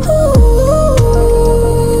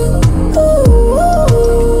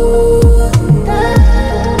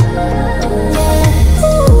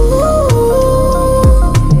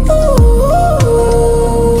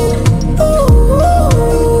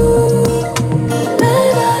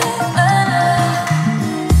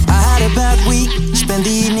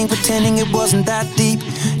 It wasn't that deep.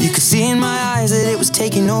 You could see in my eyes that it was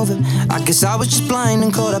taking over. I guess I was just blind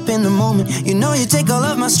and caught up in the moment. You know you take all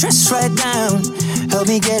of my stress right down. Help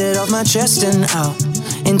me get it off my chest and out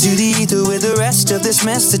into the ether with the rest of this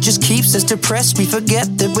mess that just keeps us depressed. We forget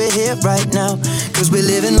that we're here right now, cause we're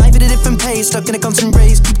living life at a different pace, stuck in a constant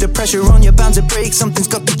race. Keep the pressure on, you're bound to break. Something's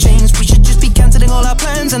got to change. We should just be cancelling all our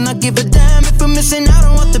plans and not give a damn if we're missing out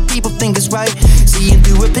on what the people think is right. Seeing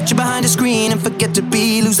through a picture behind a screen and forget to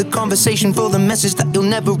be. Lose the conversation for the message that you'll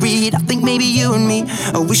never read. I think maybe you and me,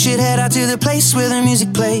 oh, we should head out to the place where the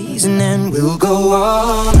music plays, and then we'll go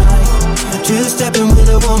all night, two-stepping with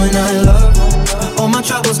a woman I love. All my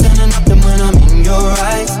troubles standing up, and when I'm in your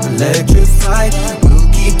eyes, electrified. We'll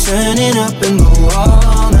keep turning up and go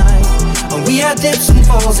all night. Oh, we had dips and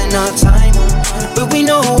falls in our time, but we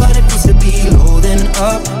know what it feels to be low then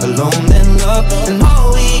up, alone then love, and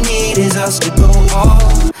all we need is us to go all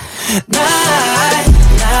night,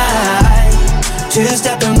 night.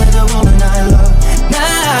 Two-stepping with a woman I love.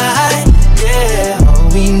 Night, yeah. All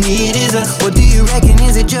we need is us. What do you reckon?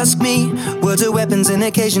 Is it just me? Words are weapons and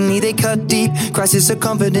occasionally they cut deep. Crisis of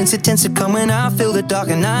confidence, it tends to come when I feel the dark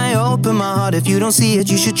and I open my heart. If you don't see it,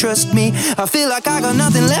 you should trust me. I feel like I got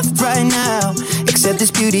nothing left right now except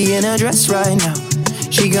this beauty in her dress right now.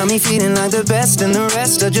 She got me feeling like the best, and the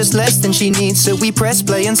rest are just less than she needs. So we press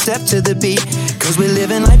play and step to the beat, cause we're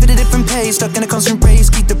living life at a different pace, stuck in a constant race.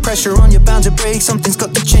 Keep the pressure on, you're bound to break. Something's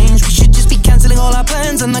got to change. We should just be cancelling all our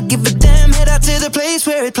plans and not give a damn. Head out to the place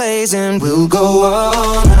where it plays, and we'll go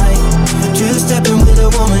all night, two-stepping with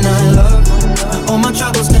a woman I love. All my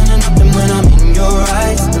troubles standing up, and when I'm in your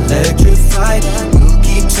eyes, electrified. We'll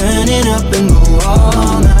keep turning up and go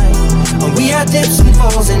all night. And we had dips and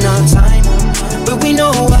falls in our time, but we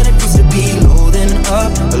know what it feels to be low then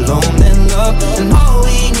up, alone then love, and all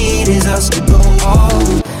we need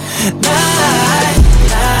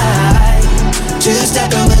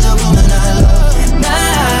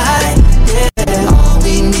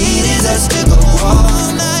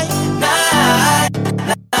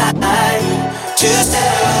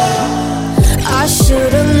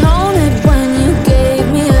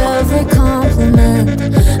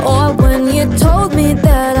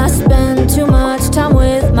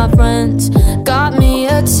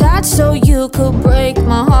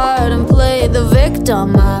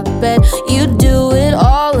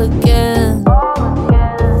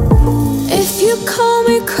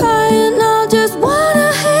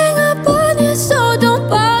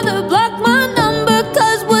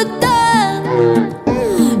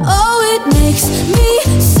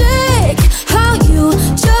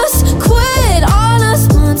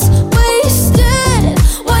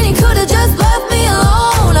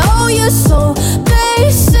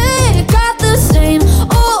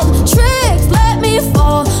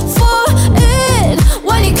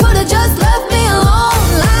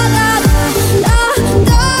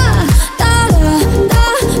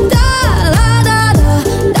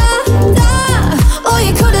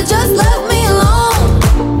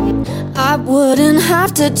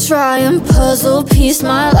to try and puzzle piece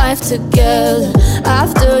my life together.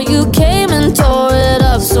 After you came and tore it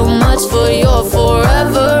up, so much for your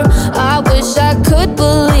forever. I wish I could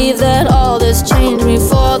believe that all this changed me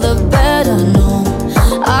for the better. No,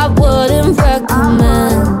 I wouldn't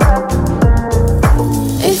recommend.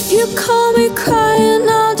 If you call me crying,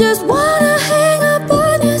 I'll just wanna hang up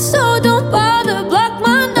on you. So don't bother, block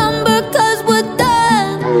my number, cause we're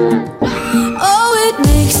done. Oh, it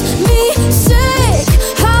makes me sick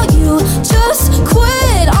how you just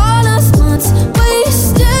quit on us, months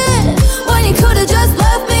wasted when you could've just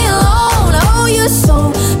left me alone. Oh, you're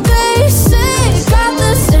so basic, got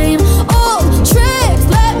the same old tricks.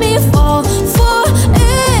 Let me fall for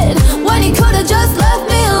it when you could've just left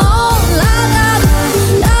me alone. La la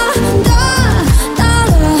la da da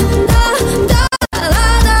da da da la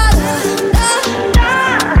da da da.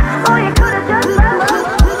 Oh, you could've just left me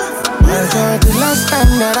alone. My girl, the last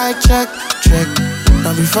time that I checked,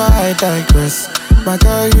 now before I digress, my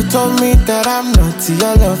girl, you told me that I'm not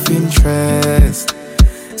your love interest.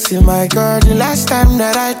 See, my girl, the last time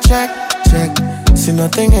that I checked, see,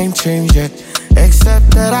 nothing ain't changed yet,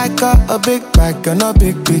 except that I got a big bag and a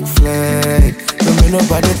big flag. Don't make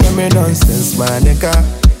nobody tell me nonsense, my nigga.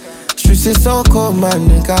 Streets is so cold, my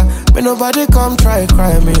nigga. May nobody come try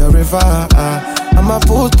cry me a river. I'ma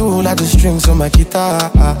pull through like the strings on my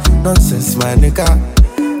guitar. Nonsense, my nigga.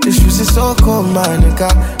 The streets is so cold, my nigga.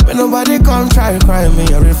 May nobody come try cry me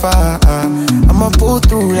a river. I'ma pull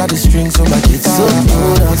through like the strings on my guitar. So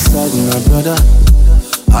cold outside, my brother.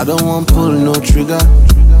 I don't want pull no trigger.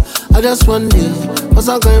 I just want this, cause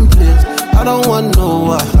I'm going place. I don't want no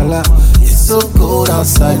wahala. It's so cold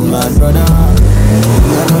outside, my brother.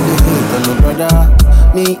 I know they hate on no brother.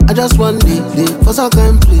 Me, I just want this, cause I'm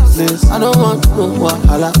going places. I don't want no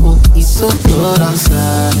wahala. Oh, it's so cold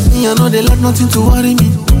outside. Me, I know they let nothing to worry me.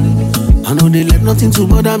 I know they let nothing to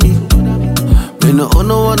bother me. Me no owe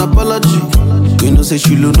no one apology. You know say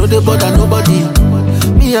she no they bother nobody.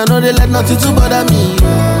 Me, I know they let nothing to bother me.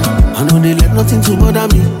 I know they let nothing to bother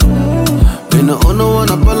me. Me no owe no one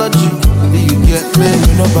apology. Do you get me?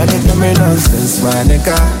 May nobody tell me nonsense, my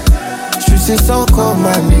nigga. Streets is so cold,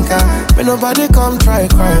 my nigga. May nobody come try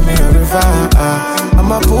cry me a river.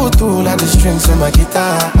 I'ma pull through like the strings on my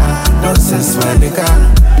guitar. Nonsense, my nigga.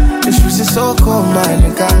 The streets is so cold, my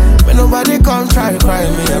nigga. May nobody come try cry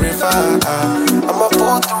me a river. I'ma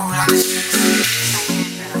pull through like the streets.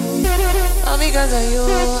 All because of you,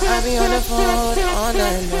 I be on the phone all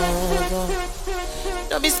night long.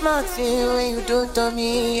 Don't be smart when you do to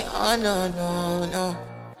me. Oh no, no, no.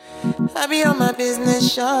 I be on my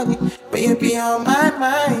business, shawty, but you be on my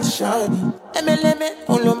mind, shawty. Let me,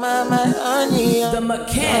 all of my honey. The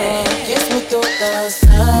mechanic. Kiss me to the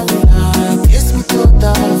side, kiss me to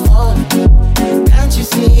the phone. Can't you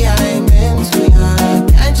see I'm into ya?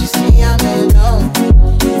 Can't you see I'm in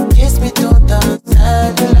love? Kiss me to the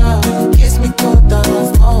side, kiss me to the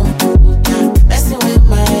phone. Messing with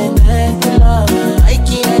my night, love. I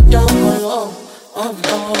can't don't go low. Oh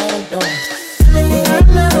no, no.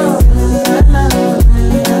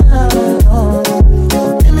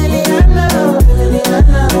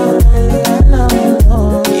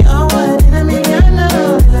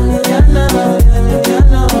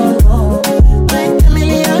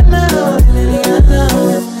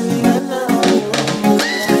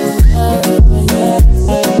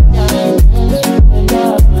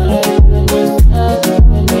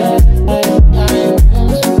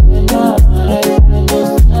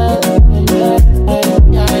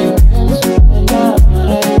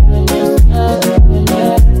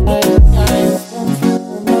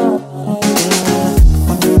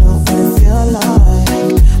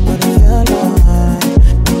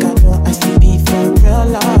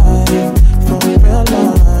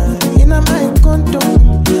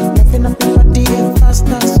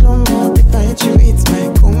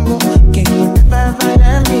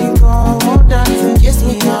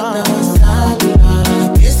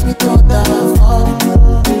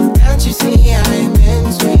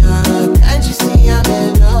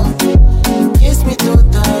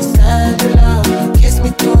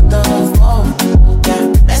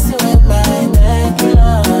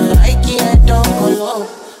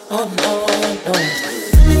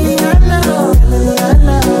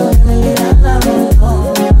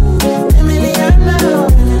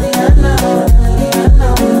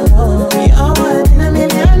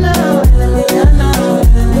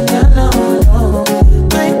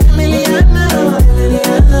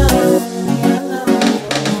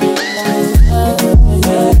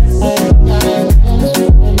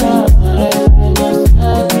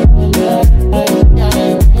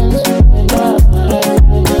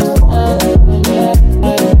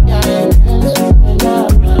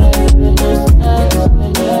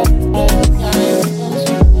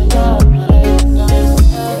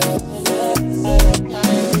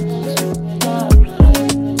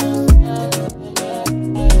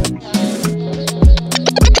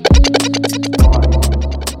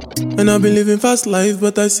 I've been living fast life,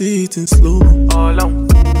 but I see it in slow. Oh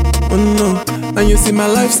no, and you see my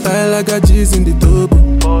lifestyle, I got G's in the turbo.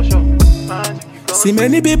 See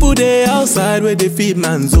many people there outside where they feed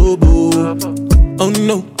man's oboe. Oh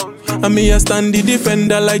no, and me I stand the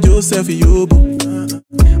defender like Joseph Yobo.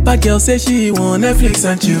 But girl say she want Netflix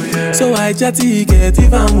and chill, so I chatty get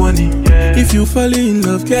even money. If you fall in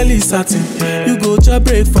love, Kelly satin. You go to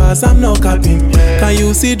breakfast, I'm not capping. Can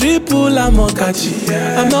you see dripple, I'm not catchy.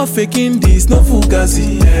 I'm not faking this, no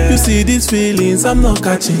fugazi. You see these feelings, I'm not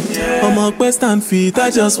catching. I'm a quest and feet, I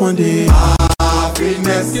just want it.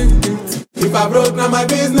 Finesse. If I broke, now my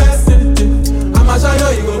business. I'ma show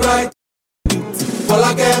you go right. All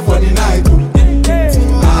I care for the night.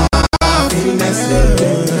 Finesse.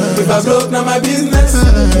 If I broke, now my business.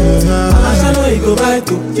 I'ma show you go right.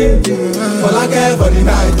 All I care for the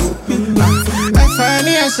night.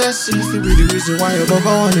 FINESSE, if it be the reason why your baba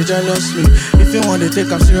wanna jealous me. If you wanna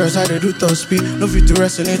take I'm serious, I do top speed. No fit to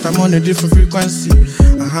resonate, I'm on a different frequency.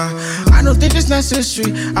 I don't think it's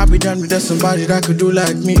necessary. I be done with that somebody that could do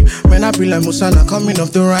like me. When I be like Musala coming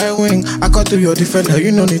off the right wing, I cut through your defender,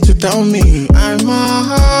 you no need to tell me. I'm a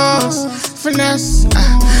horse, finesse.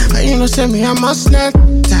 And you know say me I'm a slut.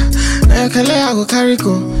 Now you can lay I go carry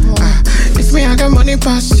go. If me I got money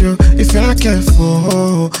past you, if you're not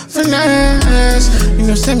careful, finesse. You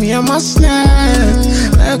know say me I'm a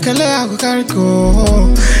slut. Now you can lay I go carry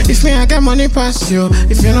go. If me I got money past you,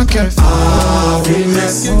 if you're not careful,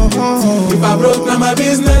 finesse. If I broke, now my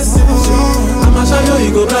business. I'ma show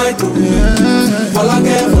you go right. All I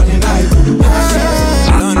care for the night.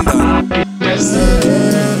 London.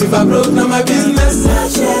 If I broke, now my business.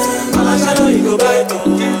 I'ma show you go right.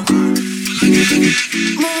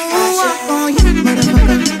 Rock on you,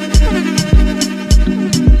 motherfucker.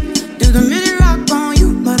 Do the mini rock on you,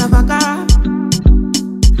 motherfucker.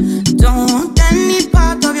 Don't want any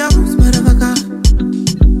part of your roots, motherfucker.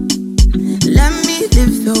 Let me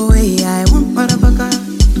live the way I want, motherfucker.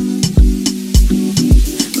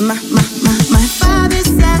 My father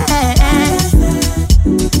said,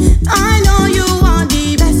 I know you want the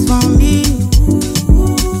best for me,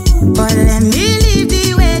 but let me live the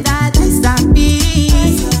way that I stop be.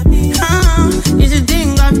 You should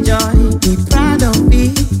think of joy, be proud of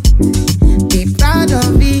it, be proud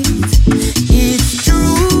of it. It's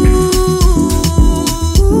true.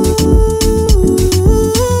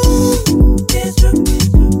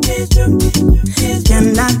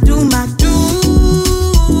 Cannot do my do.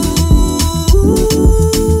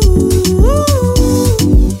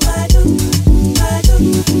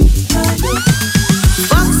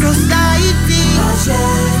 Fuck society,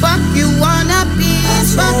 fuck you wanna be,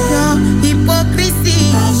 fuck your hypocrisy.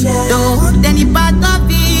 Don't want any part of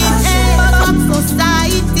it. Fuck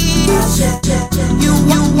society, you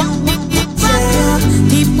want me, fuck your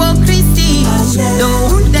hypocrisy. Don't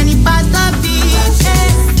want any part of it.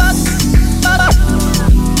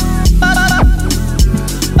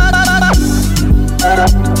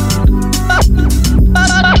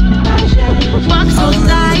 Fuck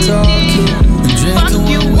society, fuck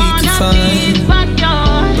you wanna be, fuck your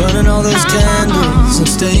burning all those candles and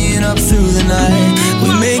staying up through the night. We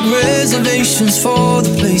make reservations for the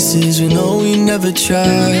places we know we never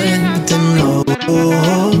tried. But then no,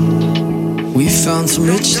 we found some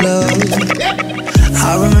rich love.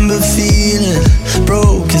 I remember feeling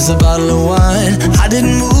broke as a bottle of wine. I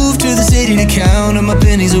didn't move to the city to count on my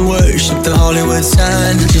pennies of worship the Hollywood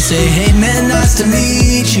sign. She'll say, hey man, nice to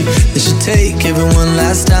meet you. This should take everyone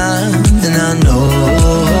last time. And I know,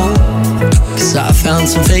 cause I found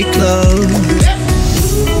some fake love.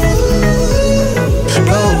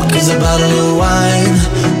 Broke as a bottle of wine,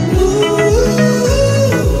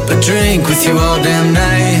 but drink with you all damn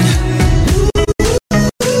night.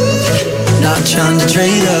 Not trying to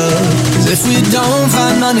trade up, cause if we don't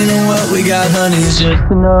find money, then what we got, honey, is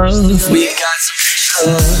just enough. We got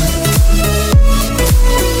some love.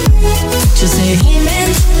 Just say, hey man.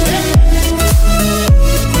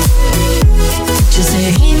 Just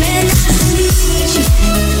say, hey man, nice to meet you.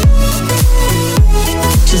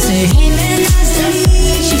 Just say, hey man, nice to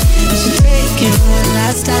meet you. You should take it one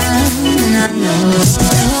last time, and I know.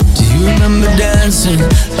 Do you remember dancing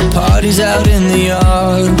at parties out in the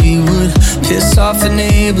yard? We would piss off the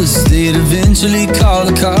neighbors, they'd eventually call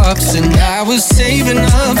the cops. And I was saving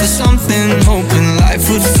up for something, hoping life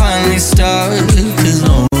would finally start. Cause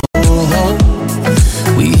oh,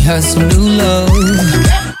 we had some new love.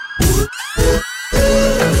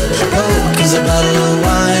 Cause a bottle of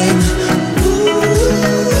wine,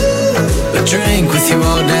 but drink with you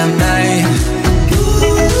all damn night.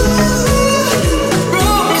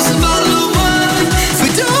 Cause a bottle of wine, if we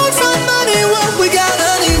don't find money, what we got,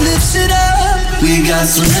 honey, lives it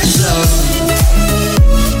so much love.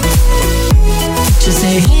 Just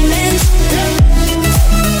say hey man.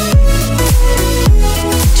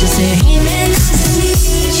 Just say hey man, nice to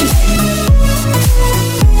meet you.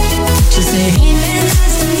 Just say hey man,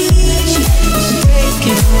 nice to meet you. Should break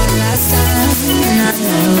it one last time, and I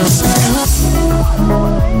know.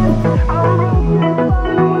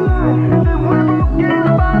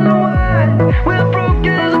 We're broke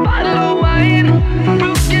as a bottle of wine.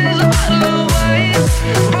 Broke as a bottle of wine.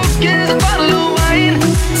 Broke as a bottle of wine.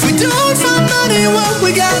 If we don't find money, what we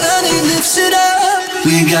got, honey, lifts it up.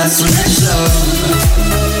 We got so much love.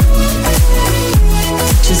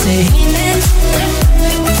 Just say hey man.